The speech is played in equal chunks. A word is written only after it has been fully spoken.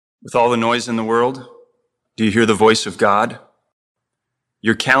With all the noise in the world, do you hear the voice of God?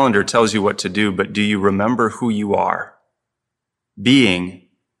 Your calendar tells you what to do, but do you remember who you are? Being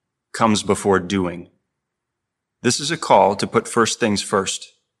comes before doing. This is a call to put first things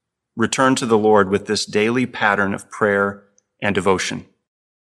first. Return to the Lord with this daily pattern of prayer and devotion.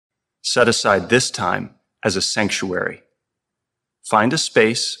 Set aside this time as a sanctuary. Find a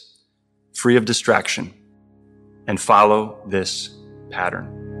space free of distraction and follow this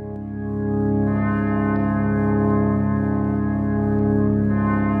pattern.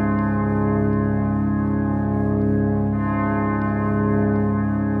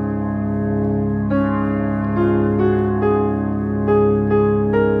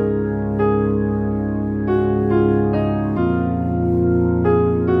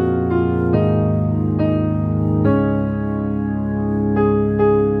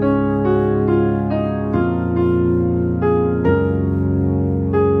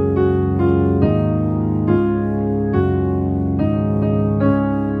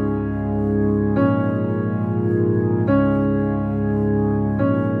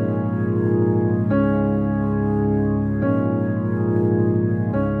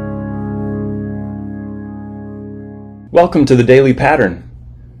 Welcome to the Daily Pattern.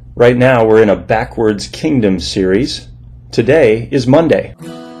 Right now we're in a Backwards Kingdom series. Today is Monday.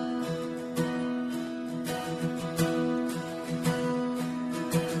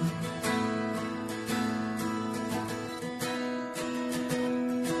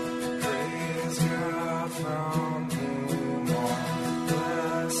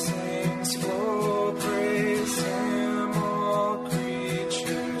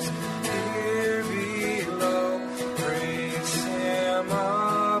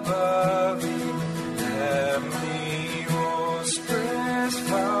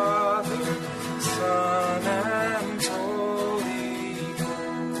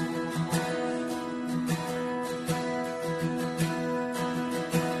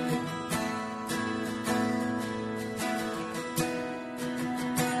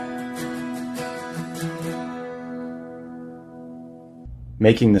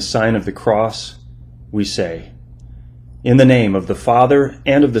 Making the sign of the cross, we say, in the name of the Father,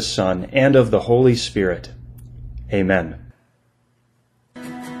 and of the Son, and of the Holy Spirit. Amen.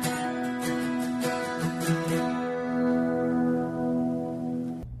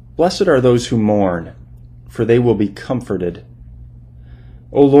 Blessed are those who mourn, for they will be comforted.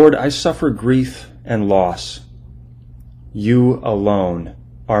 O Lord, I suffer grief and loss. You alone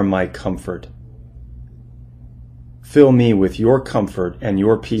are my comfort. Fill me with your comfort and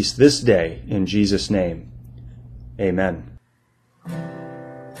your peace this day, in Jesus' name. Amen.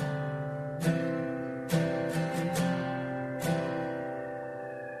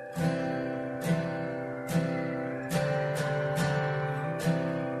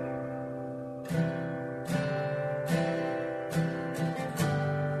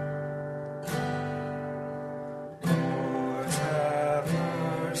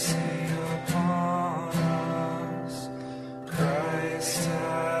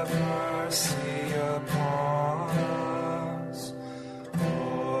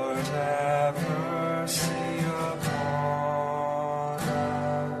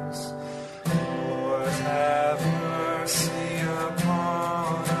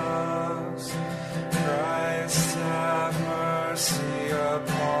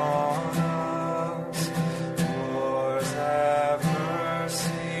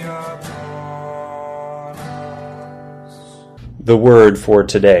 The word for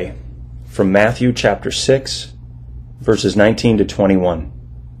today, from Matthew chapter 6, verses 19 to 21.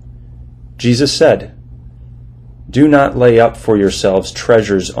 Jesus said, "Do not lay up for yourselves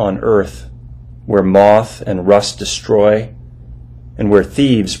treasures on earth, where moth and rust destroy, and where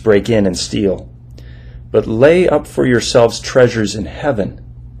thieves break in and steal. But lay up for yourselves treasures in heaven,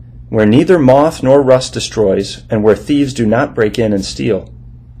 where neither moth nor rust destroys, and where thieves do not break in and steal.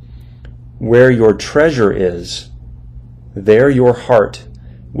 Where your treasure is, there your heart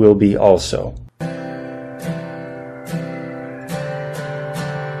will be also."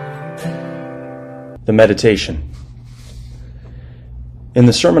 The meditation. In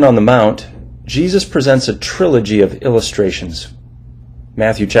the Sermon on the Mount, Jesus presents a trilogy of illustrations.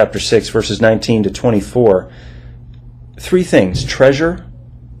 Matthew chapter 6, verses 19 to 24. Three things: treasure,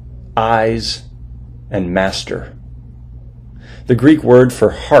 eyes, and master. The Greek word for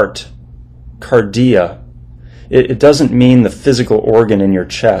heart, cardia, it doesn't mean the physical organ in your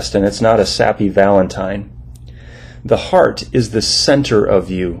chest, and it's not a sappy Valentine. The heart is the center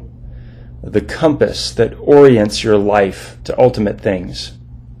of you, the compass that orients your life to ultimate things.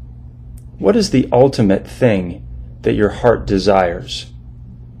 What is the ultimate thing that your heart desires?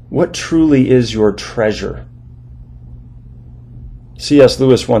 What truly is your treasure? C.S.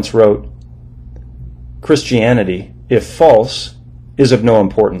 Lewis once wrote, Christianity, if false, is of no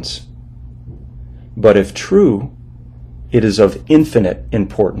importance. But if true, it is of infinite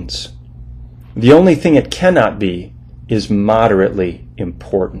importance. The only thing it cannot be is moderately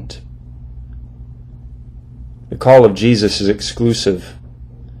important. The call of Jesus is exclusive.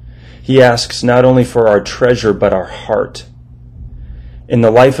 He asks not only for our treasure, but our heart. In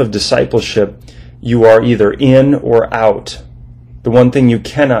the life of discipleship, you are either in or out. The one thing you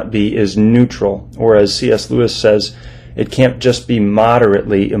cannot be is neutral, or as C.S. Lewis says, it can't just be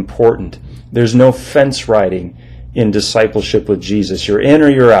moderately important. There's no fence riding in discipleship with Jesus. You're in or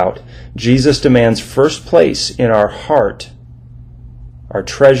you're out. Jesus demands first place in our heart. Our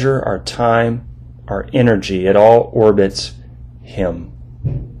treasure, our time, our energy, it all orbits Him.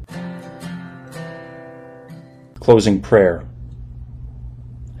 Closing prayer.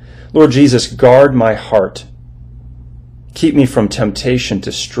 Lord Jesus, guard my heart. Keep me from temptation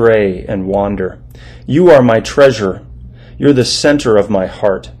to stray and wander. You are my treasure. You're the center of my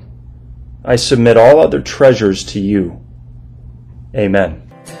heart. I submit all other treasures to you.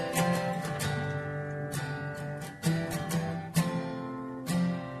 Amen.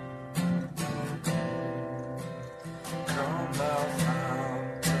 Come thou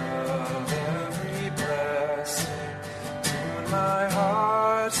fount of every blessing, tune my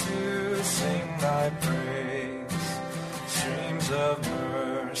heart to sing thy praise. Streams of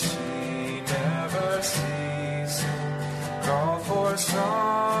mercy never ceasing, call for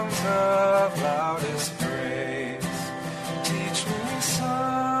songs of loudest praise. Teach me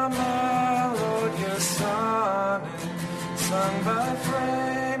some melodious sonnet sung by